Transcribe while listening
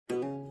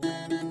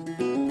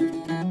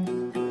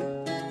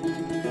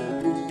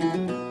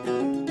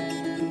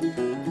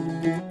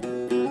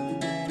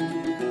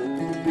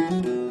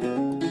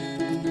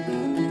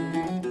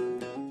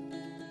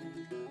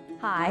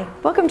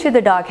Welcome to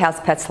the Dog House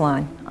Pet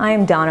Salon. I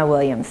am Donna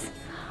Williams.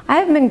 I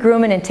have been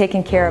grooming and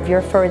taking care of your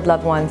furry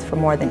loved ones for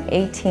more than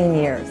 18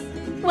 years.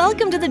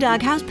 Welcome to the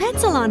Dog House Pet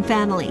Salon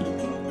family.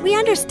 We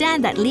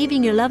understand that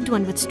leaving your loved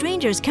one with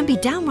strangers can be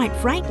downright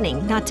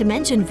frightening, not to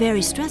mention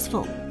very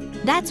stressful.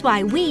 That's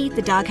why we,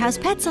 the Dog House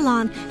Pet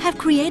Salon, have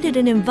created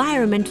an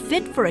environment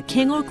fit for a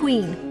king or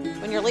queen.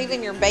 When you're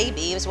leaving your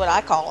baby, is what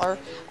I call her,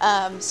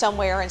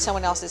 somewhere in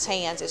someone else's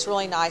hands, it's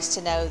really nice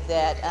to know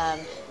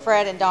that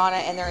Fred and Donna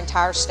and their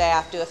entire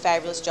staff do a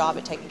fabulous job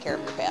at taking care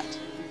of your pet.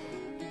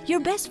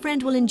 Your best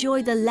friend will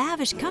enjoy the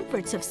lavish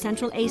comforts of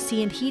central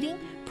AC and heating,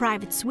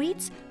 private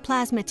suites,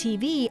 plasma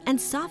TV, and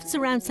soft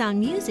surround sound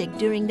music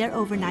during their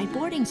overnight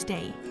boarding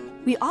stay.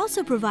 We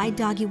also provide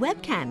doggy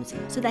webcams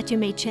so that you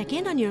may check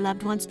in on your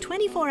loved ones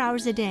 24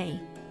 hours a day.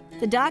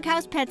 The Dog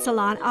House Pet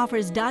Salon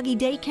offers doggy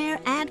daycare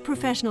and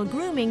professional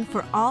grooming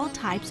for all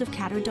types of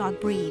cat or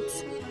dog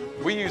breeds.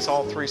 We use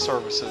all three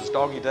services: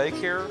 doggy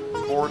daycare,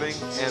 boarding,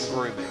 and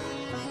grooming.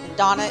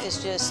 Donna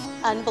is just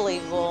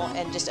unbelievable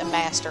and just a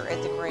master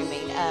at the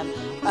grooming.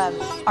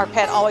 Our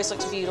pet always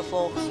looks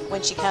beautiful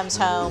when she comes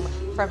home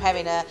from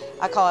having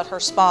I call it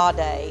her spa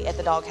day at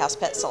the Dog House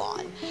Pet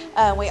Salon.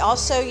 We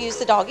also use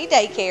the doggy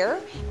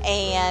daycare,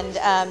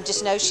 and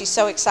just know she's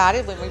so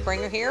excited when we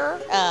bring her here,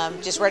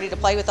 just ready to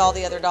play with all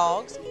the other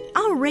dogs.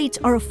 Our rates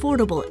are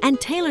affordable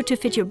and tailored to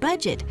fit your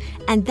budget,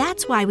 and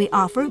that's why we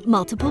offer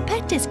multiple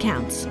pet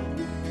discounts.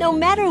 No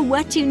matter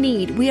what you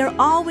need, we are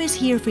always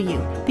here for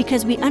you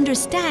because we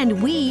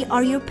understand we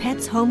are your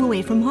pet's home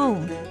away from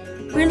home.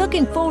 We're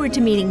looking forward to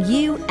meeting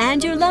you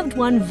and your loved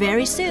one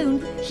very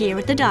soon here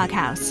at the Dog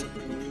House.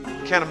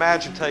 Can't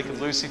imagine taking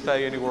Lucy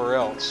Faye anywhere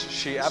else.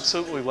 She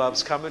absolutely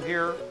loves coming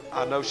here.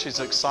 I know she's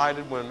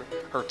excited when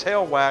her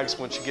tail wags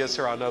when she gets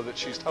here. I know that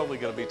she's totally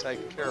going to be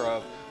taken care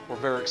of. We're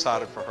very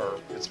excited for her.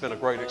 It's been a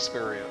great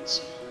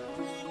experience.